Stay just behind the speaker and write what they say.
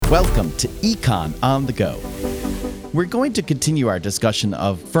Welcome to Econ on the Go. We're going to continue our discussion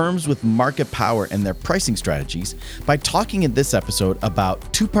of firms with market power and their pricing strategies by talking in this episode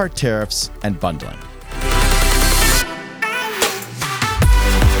about two-part tariffs and bundling.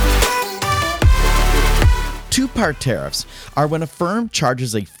 Two-part tariffs are when a firm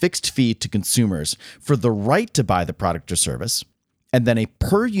charges a fixed fee to consumers for the right to buy the product or service, and then a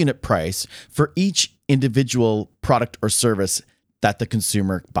per-unit price for each individual product or service that the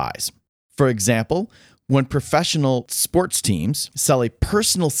consumer buys. For example, when professional sports teams sell a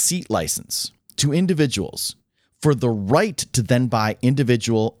personal seat license to individuals for the right to then buy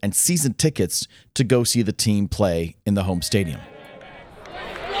individual and season tickets to go see the team play in the home stadium.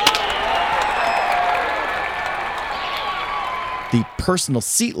 The personal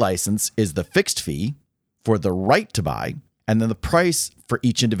seat license is the fixed fee for the right to buy, and then the price for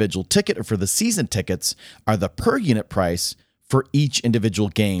each individual ticket or for the season tickets are the per unit price for each individual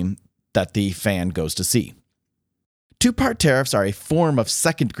game that the fan goes to see. Two-part tariffs are a form of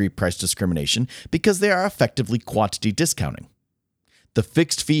second-degree price discrimination because they are effectively quantity discounting. The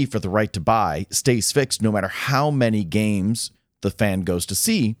fixed fee for the right to buy stays fixed no matter how many games the fan goes to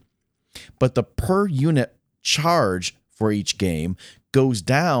see, but the per unit charge for each game goes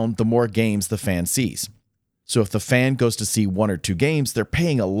down the more games the fan sees. So if the fan goes to see one or two games, they're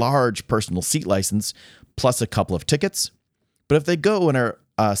paying a large personal seat license plus a couple of tickets. But if they go and are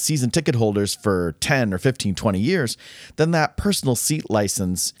season ticket holders for 10 or 15, 20 years, then that personal seat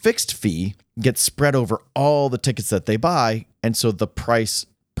license fixed fee gets spread over all the tickets that they buy. And so the price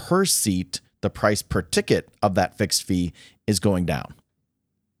per seat, the price per ticket of that fixed fee is going down.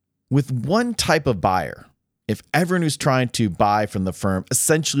 With one type of buyer, if everyone who's trying to buy from the firm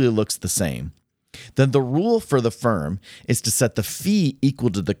essentially looks the same, then the rule for the firm is to set the fee equal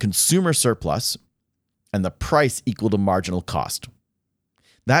to the consumer surplus and the price equal to marginal cost.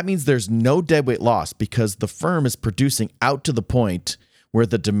 That means there's no deadweight loss because the firm is producing out to the point where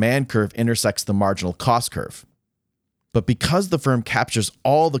the demand curve intersects the marginal cost curve. But because the firm captures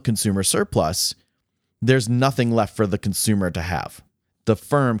all the consumer surplus, there's nothing left for the consumer to have. The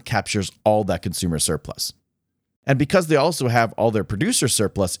firm captures all that consumer surplus. And because they also have all their producer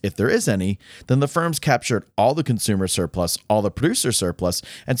surplus, if there is any, then the firm's captured all the consumer surplus, all the producer surplus,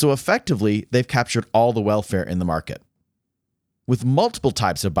 and so effectively, they've captured all the welfare in the market. With multiple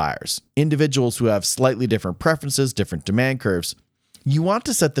types of buyers, individuals who have slightly different preferences, different demand curves, you want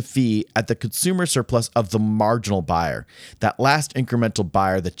to set the fee at the consumer surplus of the marginal buyer, that last incremental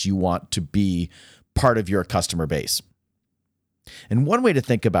buyer that you want to be part of your customer base. And one way to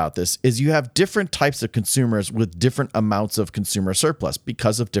think about this is you have different types of consumers with different amounts of consumer surplus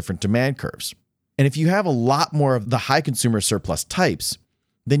because of different demand curves. And if you have a lot more of the high consumer surplus types,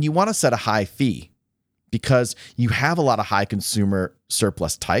 then you want to set a high fee because you have a lot of high consumer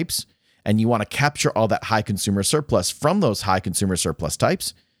surplus types and you want to capture all that high consumer surplus from those high consumer surplus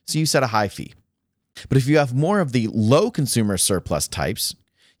types, so you set a high fee. But if you have more of the low consumer surplus types,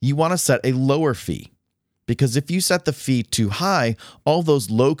 you want to set a lower fee. Because if you set the fee too high, all those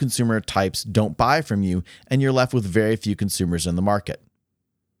low consumer types don't buy from you, and you're left with very few consumers in the market.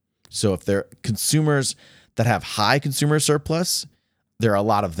 So if they're consumers that have high consumer surplus, there are a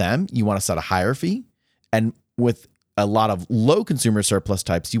lot of them, you want to set a higher fee. And with a lot of low consumer surplus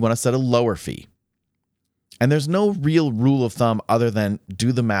types, you want to set a lower fee. And there's no real rule of thumb other than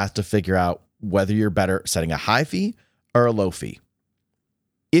do the math to figure out whether you're better setting a high fee or a low fee.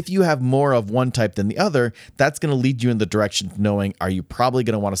 If you have more of one type than the other, that's going to lead you in the direction of knowing, are you probably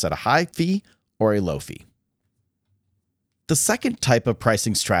going to want to set a high fee or a low fee? The second type of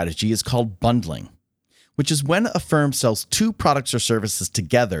pricing strategy is called bundling, which is when a firm sells two products or services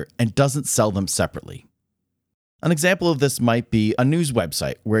together and doesn't sell them separately. An example of this might be a news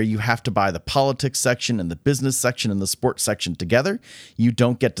website where you have to buy the politics section and the business section and the sports section together. You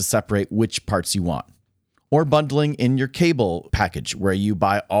don't get to separate which parts you want. Or bundling in your cable package where you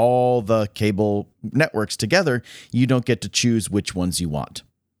buy all the cable networks together, you don't get to choose which ones you want.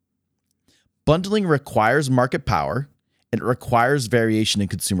 Bundling requires market power, it requires variation in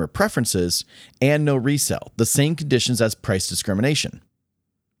consumer preferences, and no resale, the same conditions as price discrimination.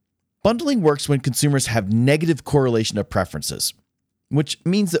 Bundling works when consumers have negative correlation of preferences, which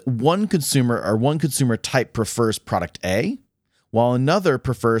means that one consumer or one consumer type prefers product A, while another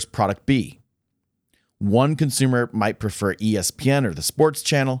prefers product B. One consumer might prefer ESPN or the sports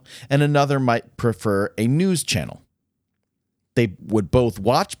channel, and another might prefer a news channel. They would both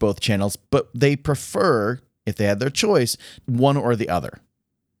watch both channels, but they prefer, if they had their choice, one or the other.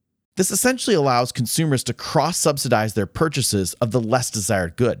 This essentially allows consumers to cross-subsidize their purchases of the less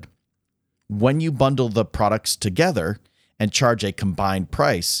desired good. When you bundle the products together and charge a combined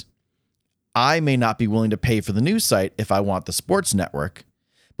price, I may not be willing to pay for the news site if I want the sports network.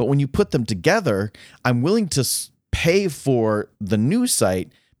 But when you put them together, I'm willing to pay for the news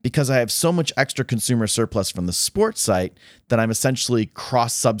site because I have so much extra consumer surplus from the sports site that I'm essentially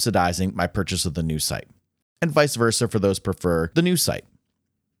cross-subsidizing my purchase of the news site, and vice versa for those prefer the news site.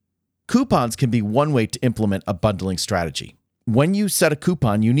 Coupons can be one way to implement a bundling strategy. When you set a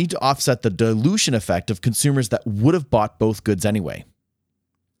coupon, you need to offset the dilution effect of consumers that would have bought both goods anyway.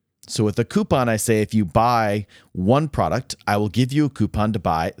 So with a coupon, I say if you buy one product, I will give you a coupon to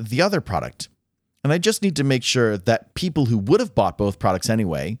buy the other product. And I just need to make sure that people who would have bought both products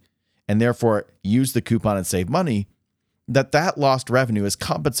anyway, and therefore use the coupon and save money, that lost revenue is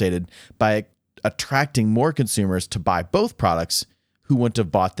compensated by attracting more consumers to buy both products who wouldn't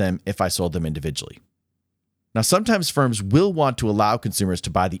have bought them if I sold them individually. Now, sometimes firms will want to allow consumers to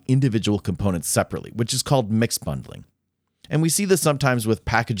buy the individual components separately, which is called mixed bundling. And we see this sometimes with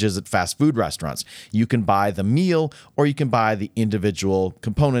packages at fast food restaurants. You can buy the meal or you can buy the individual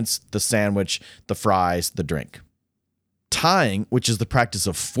components, the sandwich, the fries, the drink. Tying, which is the practice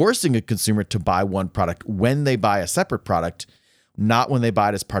of forcing a consumer to buy one product when they buy a separate product, not when they buy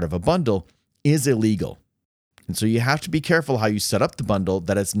it as part of a bundle, is illegal. And so you have to be careful how you set up the bundle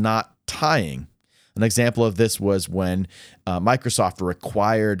that it's not tying. An example of this was when Microsoft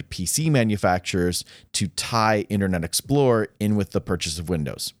required PC manufacturers to tie Internet Explorer in with the purchase of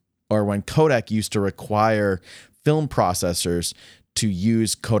Windows, or when Kodak used to require film processors to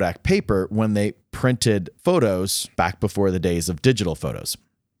use Kodak paper when they printed photos back before the days of digital photos.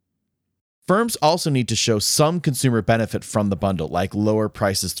 Firms also need to show some consumer benefit from the bundle, like lower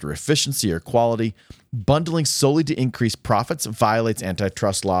prices through efficiency or quality. Bundling solely to increase profits violates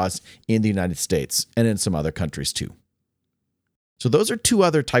antitrust laws in the United States and in some other countries too. So those are two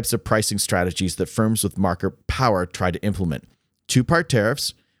other types of pricing strategies that firms with market power try to implement. Two-part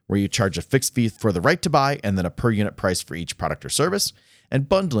tariffs, where you charge a fixed fee for the right to buy and then a per unit price for each product or service. And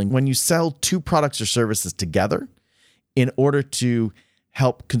bundling, when you sell two products or services together in order to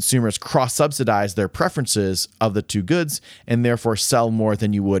help consumers cross-subsidize their preferences of the two goods and therefore sell more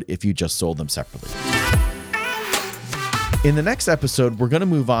than you would if you just sold them separately. In the next episode, we're going to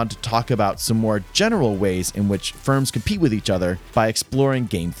move on to talk about some more general ways in which firms compete with each other by exploring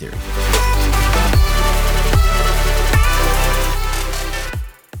game theory.